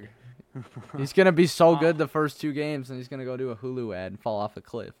dog. good. He's gonna be so good the first 2 games, and he's gonna go do a Hulu ad and fall off a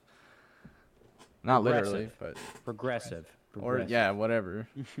cliff. Not literally, but Progressive. or yeah, whatever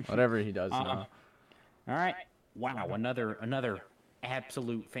he does now. All right. Wow, another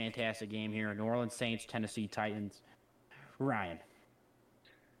absolute fantastic game here. New Orleans Saints, Tennessee Titans. Ryan,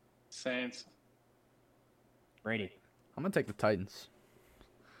 Saints. Brady. I'm gonna take the Titans.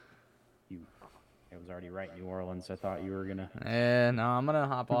 It was already right, New Orleans. I thought you were gonna. No, I'm gonna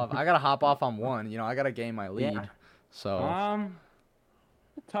hop off. I gotta hop off on one. You know, I gotta gain my lead. Yeah. So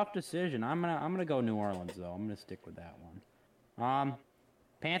Tough decision. I'm gonna go New Orleans though. I'm gonna stick with that one.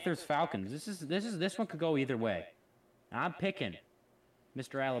 Panthers Falcons. This one could go either way. I'm picking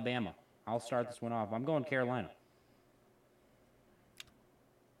Mr. Alabama. I'll start this one off. I'm going Carolina.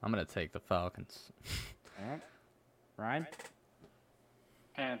 I'm gonna take the Falcons. All right. Ryan.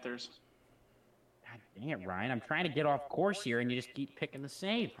 Panthers. God dang it, Ryan. I'm trying to get off course here, and you just keep picking the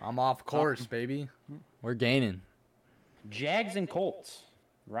same. I'm off course, baby. We're gaining. Jags and Colts.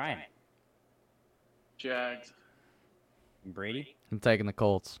 Ryan. Jags. Brady. I'm taking the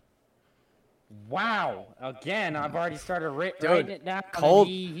Colts. Wow. Again, I've already started Dude, writing it down. Colt-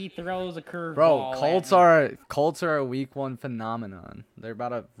 He throws a curveball. Bro, at me. Colts are a week 1 phenomenon. They're about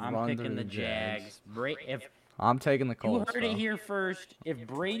to I'm run picking through the Jags. If I'm taking the you Colts. heard bro. it here first, if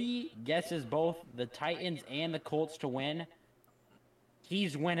Brady guesses both the Titans and the Colts to win,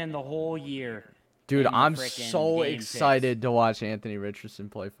 he's winning the whole year. Dude, in the I'm frickin' so game excited to watch Anthony Richardson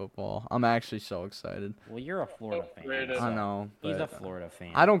play football. I'm actually so excited. Well, you're a Florida fan. Overrated. so I know. He's a but Florida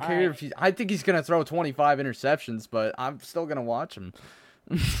fan. I don't All care right. if I think he's gonna throw 25 interceptions, but I'm still gonna watch him.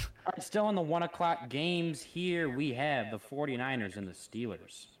 All right, still in the 1 o'clock games here, we have the 49ers and the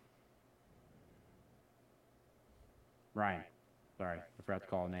Steelers. Ryan. Sorry, I forgot to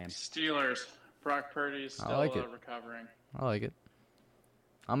call a name. Steelers. Brock Purdy is I still like it. recovering. I like it.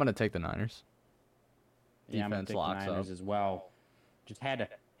 I'm gonna take the Niners. Yeah, I'm gonna Defense take locks the Niners up. as well. Just had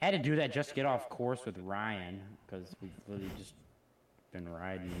to do that just to get off course with Ryan because we've literally just been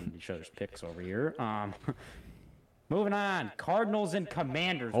riding each other's picks over here. Moving on, Cardinals and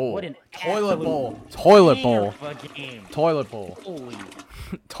Commanders. Oh, What an toilet absolute bowl. Toilet banger bowl. of a game. Toilet bowl. Holy.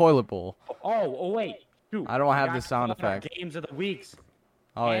 Toilet bowl. Oh, wait. Shoot, I don't have forgot the to sound call our effect. Games of the weeks.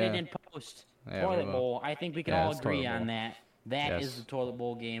 Oh Added yeah. in post. Yeah, we Toilet will. bowl. I think we can Yeah, all it's agree toilet on bowl. that. That is Yes. the toilet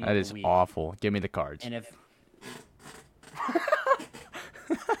bowl game That of is the week. awful. Give me the cards. And if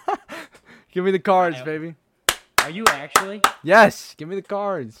Give me the cards, I- baby. are you actually? Yes. Give me the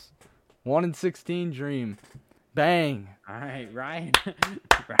cards. 1 in 16 dream. Bang. All right, Ryan.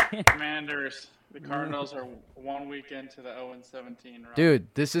 Ryan. Commanders. The Cardinals are 1 week into the 0-17 run. Dude,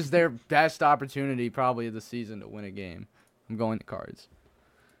 this is their best opportunity probably of the season to win a game. I'm going to cards.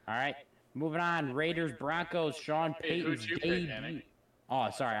 All right, moving on. Raiders, Broncos. Sean Hey, who'd Payton's you pick, debut. Annie? Oh,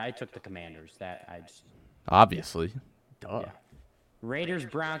 sorry, I took the Commanders. That I just. Obviously. Duh. Yeah. Raiders,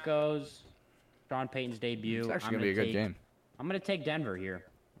 Broncos. Sean Payton's debut. It's actually I'm going to be a gonna good take- game. I'm gonna take Denver here.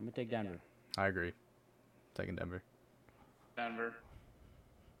 I'm gonna take Denver. I agree. Taking Denver. Denver.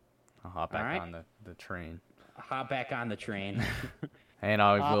 I'll hop back Alright. on the train. Hop back on the train. And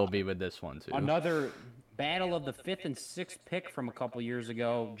I will be with this one, too. Another battle of the 5th and 6th pick from a couple years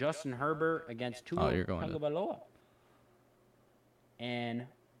ago. Justin Herbert against Tua Oh, you're going to- Tagovailoa. And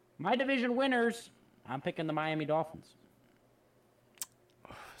my division winners, I'm picking the Miami Dolphins.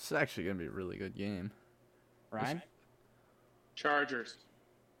 This is actually going to be a really good game. Ryan? Chargers.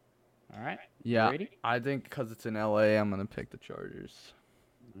 All right. Yeah, Brady? I think because it's in LA, I'm going to pick the Chargers.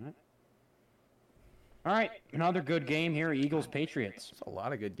 All right. Another good game here. Eagles, Patriots. There's a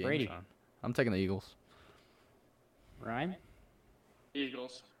lot of good games Brady. on. I'm taking the Eagles. Ryan?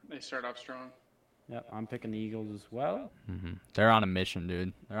 Eagles. They start off strong. Yep, I'm picking the Eagles as well. They're on a mission,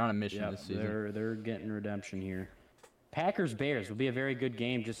 dude. They're on a mission Yep, this season. they're getting redemption here. Packers, Bears will be a very good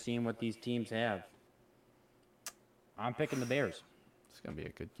game just seeing what these teams have. I'm picking the Bears. It's going to be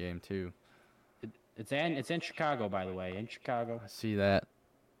a good game, too. It's in Chicago, by the way. In Chicago. I see that.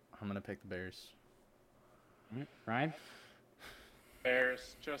 I'm going to pick the Bears. Ryan?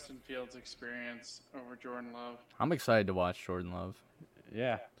 Bears. Justin Fields experience over Jordan Love. I'm excited to watch Jordan Love.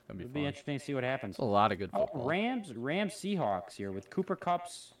 Yeah. It's going to be It'll fun. be interesting to see what happens. It's a lot of good Oh, football. Rams Seahawks here with Cooper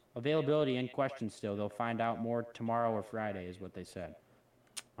Kupp's availability in question still. They'll find out more tomorrow or Friday is what they said.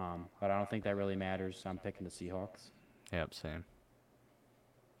 But I don't think that really matters. I'm picking the Seahawks. Yep, same.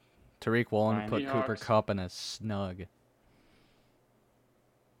 Tariq Woolen Fine. put Cooper Seahawks. Kupp in a snug.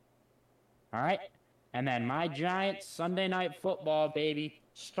 All right. And then my Giants Sunday Night Football, baby.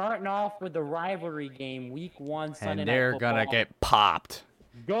 Starting off with the rivalry game, Week 1 Sunday And Night they're Football. going to get popped.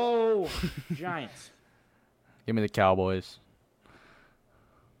 Go Giants. Give me the Cowboys.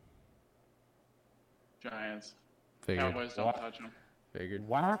 Giants. Figured. Cowboys don't touch them. Figured.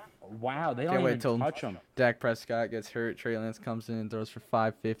 Wow. They don't Can't wait even till touch them. Dak Prescott gets hurt. Trey Lance comes in and throws for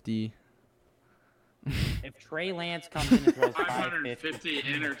 550. If Trey Lance comes in and throws 550. 550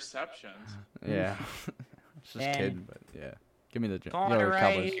 interceptions. Yeah. Just And- kidding, but yeah. Give me the Calling it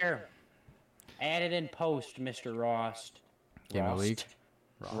right Cowboys. here. Added in post, Mr. Ross. Game of the week.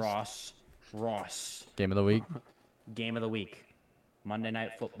 Ross. Game of the week. Game of the week. Monday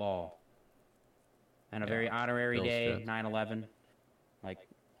Night Football. And a very Yeah, honorary Bills, day, Jets. 9/11. Like,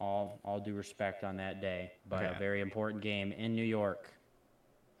 all due respect on that day. But Yeah. a very important game in New York.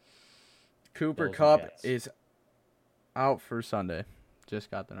 Cooper Bills and Kupp Jets. is out for Sunday.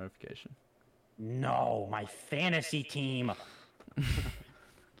 Just got the notification. No, my fantasy team.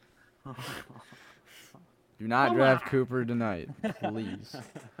 Do not Come draft on. Cooper tonight, please.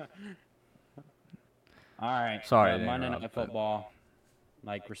 All right. Sorry to Monday interrupt, Night but- Football,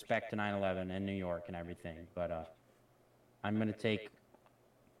 like respect to 9/11 in New York and everything. But I'm gonna take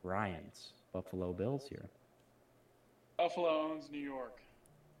Ryan's Buffalo Bills here. Buffalo owns New York.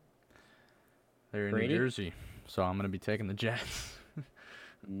 They're in Brady? New Jersey, so I'm gonna be taking the Jets.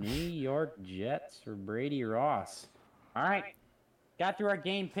 New York Jets for Brady Ross. All right. Got through our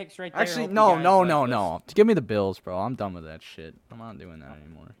game picks right there. Actually, Hope you no, guys no, like no, this. no. Give me the Bills, bro. I'm done with that shit. I'm not doing that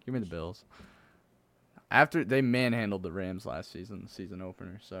anymore. Give me the Bills. After they manhandled the Rams last season, the season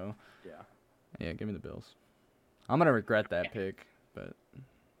opener, so yeah, give me the Bills. I'm gonna regret that pick, but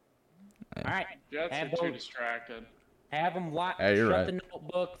All right. Jets Have are too those- distracted. Have them locked. Hey, you're shut right. the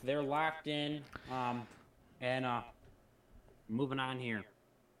notebook. They're locked in. And moving on here.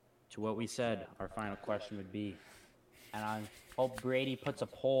 to what we said our final question would be. And I hope Brady puts a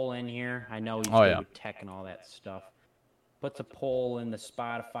poll in here. I know he's good with tech and all that stuff. Puts a poll in the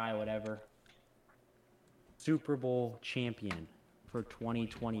Spotify, whatever. Super Bowl champion for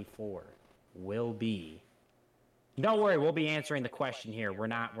 2024 will be. Don't worry, we'll be answering the question here. We're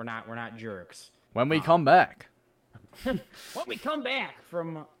not jerks. When we come back. When we come back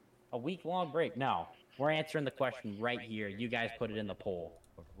from a week-long break. No, we're answering the question right here. You guys put it in the poll.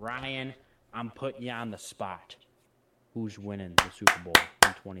 Ryan, I'm putting you on the spot. Who's winning the Super Bowl in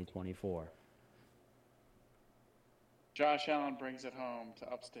 2024? Josh Allen brings it home to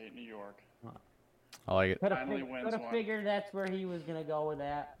upstate New York. I like it. Finally wins Could have one. figured that's where he was going to go with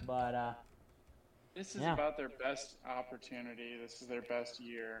that, but This is Yeah. about their best opportunity. This is their best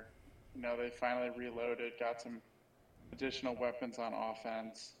year. You know, they finally reloaded, got some additional weapons on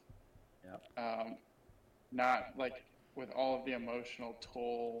offense. Yep. Not like with all of the emotional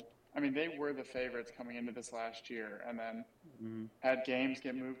toll. I mean, they were the favorites coming into this last year, and then had games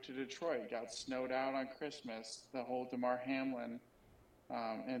get moved to Detroit, got snowed out on Christmas, the whole DeMar Hamlin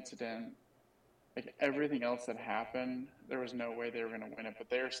incident. Like everything else that happened, there was no way they were going to win it, but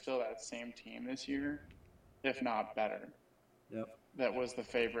they're still that same team this year, if not better. Yep. That was the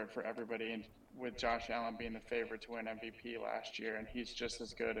favorite for everybody, and with Josh Allen being the favorite to win MVP last year, and he's just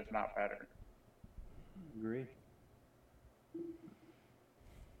as good, if not better. Agree.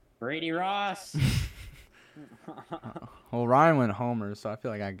 Brady Ross. Well, Ryan went homer, so I feel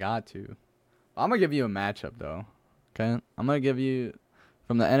like I got to. I'm going to give you a matchup, though. Okay? I'm going to give you,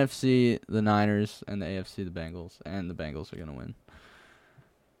 from the NFC, the Niners, and the AFC, the Bengals. And the Bengals are going to win.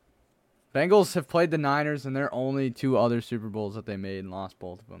 Bengals have played the Niners in their only 2 other Super Bowls that they made and lost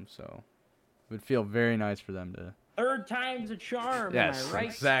both of them, so it would feel very nice for them to. Third time's a charm. Yes, am I right?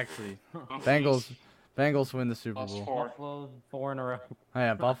 exactly. Bengals win the Super Lost Bowl. 4. Buffalo 4 in a row. Oh,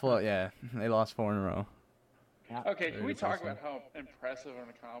 yeah, Buffalo, yeah. They lost 4 in a row. Yeah. Okay, can we Very talk impressive. about how impressive an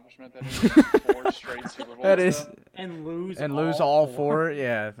accomplishment that is? To win 4 straight Super Bowls. That is. though? And lose All 4,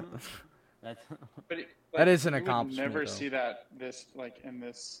 yeah. That's But That is an you would accomplishment, never though. see that in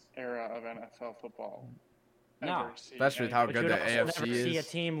this era of NFL football. No. Ever see Especially with any- how but good you'd the also AFC never see a is.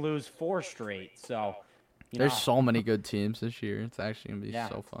 team lose 4 straight. So There's so many good teams this year. It's actually going to be Yeah.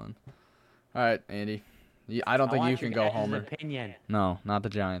 so fun. All right, Andy. I don't think you can go homer. Opinion. No, not the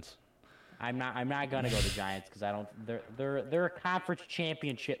Giants. I'm not gonna go to Giants because I don't. They're a conference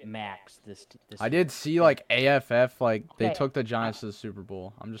championship max this. I did see like AFF they Okay. took the Giants to the Super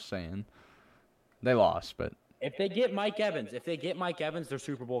Bowl. I'm just saying. They lost, but If they get Mike Evans, they're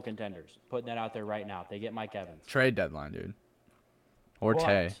Super Bowl contenders. Putting that out there right now. If they get Mike Evans. trade deadline, dude. Or But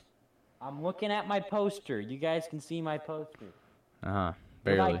Tay. I'm looking at my poster. You guys can see my poster. Uh-huh.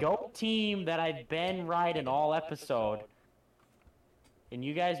 My Barely. GOAT team that I've been riding all episode. And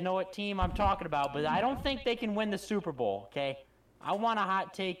you guys know what team I'm talking about, but I don't think they can win the Super Bowl, okay? I want a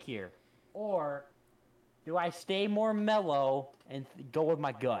hot take here. Or do I stay more mellow and go with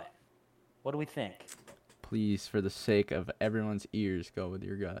my gut? What do we think? Please, for the sake of everyone's ears, go with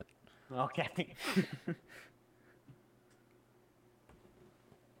your gut. Okay.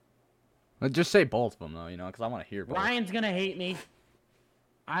 Let's just say both of them, though, because I want to hear both. Ryan's going to hate me.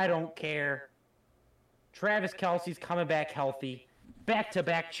 I don't care. Travis Kelce's coming back healthy.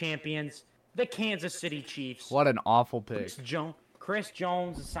 Back-to-back champions. The Kansas City Chiefs. What an awful pick. Chris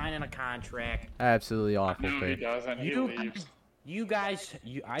Jones is signing a contract. Absolutely awful No, he pick. doesn't. He leaves. You guys,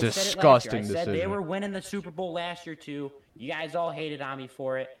 I Disgusting said it last year. I said they decision. were winning the Super Bowl last year too. You guys all hated on me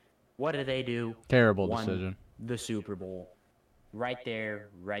for it. What did they do? Terrible Won decision. the Super Bowl. Right there,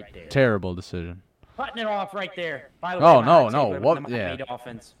 right there. Terrible decision. Cutting it off right there. By the way, Oh, my no, hot take no, would've been what- the Miami yeah.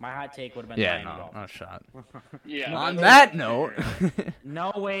 Dolphins. My hot take would have been Yeah, the Miami no, Dolphins. not a shot. Yeah. On that's that note,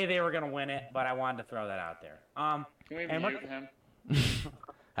 No way they were gonna win it, but I wanted to throw that out there. Can we and mute him?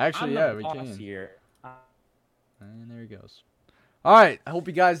 actually, I'm yeah, the we boss can. here. And there he goes. All right. I hope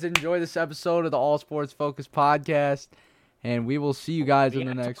you guys did enjoy this episode of the All Sports Focus podcast. And we will see you guys We in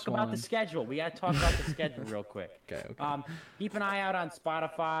the gotta next talk about one. the schedule. We gotta talk about the schedule real quick. Okay, okay. Keep an eye out on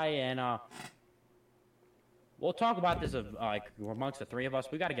Spotify, and we'll talk about this amongst the 3 of us.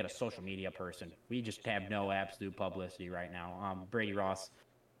 We got to get a social media person. We just have no absolute publicity right now. Brady Ross,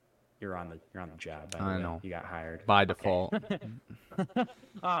 you're on the job. By the I way. know. You got hired. By default.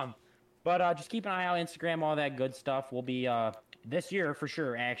 But just keep an eye out Instagram, all that good stuff. We'll be this year for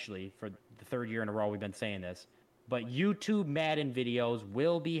sure. Actually, for the 3rd year in a row, we've been saying this. But YouTube Madden videos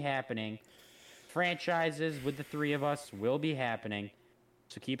will be happening. Franchises with the 3 of us will be happening.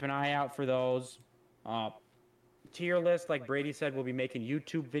 So keep an eye out for those. Tier list, like Brady said, we'll be making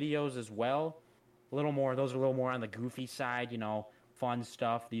YouTube videos as well. Those are a little more on the goofy side, fun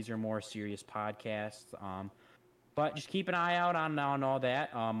stuff. These are more serious podcasts. But just keep an eye out on all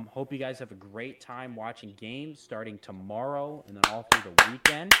that. Hope you guys have a great time watching games starting tomorrow and then all through the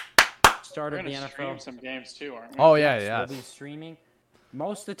weekend. Start We're of the gonna stream NFL. some games too, aren't we? Oh yeah, Yes, yeah. We'll be streaming.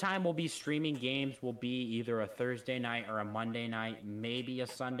 Most of the time, we'll be streaming games. Will be either a Thursday night or a Monday night, maybe a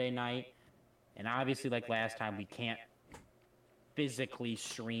Sunday night. And obviously, like last time, we can't physically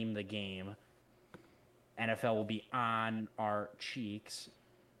stream the game. NFL will be on our cheeks.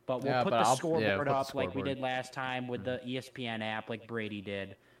 But we'll Yeah, put but the I'll- scoreboard yeah, put the up like we scoreboard. did last time with the ESPN app, like Brady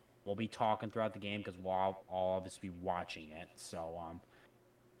did. We'll be talking throughout the game because we'll all obviously be watching it. So,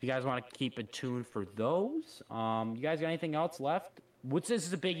 if you guys want to keep in tune for those, you guys got anything else left? This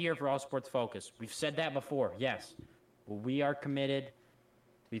is a big year for All Sports Focus. We've said that before, yes. Well, we are committed.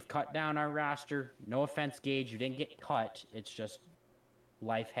 We've cut down our roster. No offense, Gage. You didn't get cut. It's just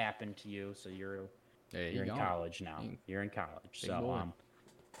life happened to you, so you're in college now. You're in college. So, boy.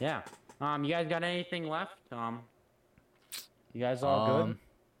 yeah. You guys got anything left? You guys all good?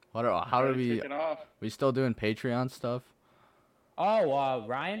 How do Ready to we? kick it off? We still doing Patreon stuff? Oh,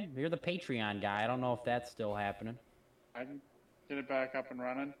 Ryan, you're the Patreon guy. I don't know if that's still happening. I can get it back up and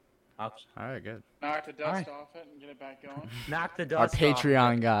running. I'll All right, good. Knock the dust Alright. off it and get it back going. knock the Our dust off.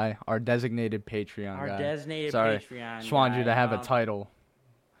 Patreon guy, our designated Patreon Our guy. designated Sorry, Patreon just wanted you guy, to have a title.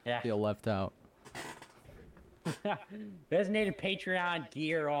 Yeah. Feel left out. Designated Patreon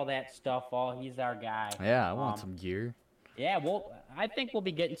gear, all that stuff. He's our guy. Yeah, I want some gear. Yeah, well, I think we'll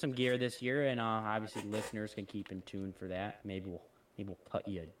be getting some gear this year, and obviously listeners can keep in tune for that. Maybe we'll cut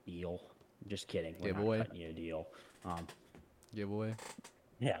you a deal. I'm just kidding. We're Giveaway? not cutting you a deal. Giveaway.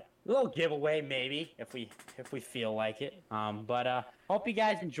 Yeah, a little giveaway maybe if we feel like it. But hope you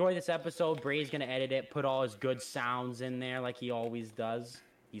guys enjoy this episode. Brady's gonna edit it, put all his good sounds in there like he always does.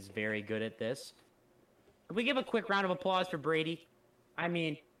 He's very good at this. Can we give a quick round of applause for Brady? I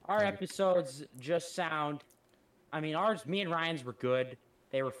mean, our episodes just sound. I mean, me and Ryan's were good.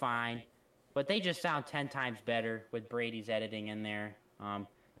 They were fine, but they just sound 10 times better with Brady's editing in there.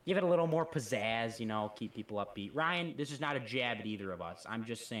 Give it a little more pizzazz, keep people upbeat. Ryan, this is not a jab at either of us. I'm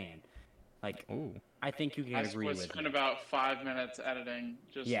just saying, like, Ooh. I think you can I agree with spent me. about 5 minutes editing,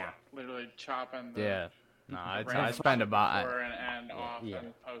 just Yeah. literally chopping the Yeah. No, I random spend about before and end off Yeah.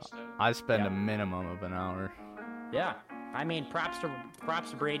 and post it. I spend Yeah. a minimum of an hour. Yeah, I mean, props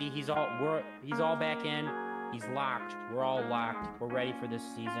to Brady. He's all back in. He's locked. We're all locked. We're ready for this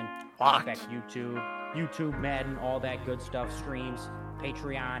season. Locked. Expect YouTube, Madden, all that good stuff. Streams,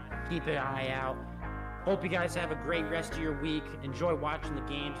 Patreon. Keep an eye out. Hope you guys have a great rest of your week. Enjoy watching the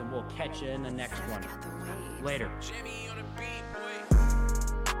games, and we'll catch you in the next one. Later. Jimmy on the beat, boy.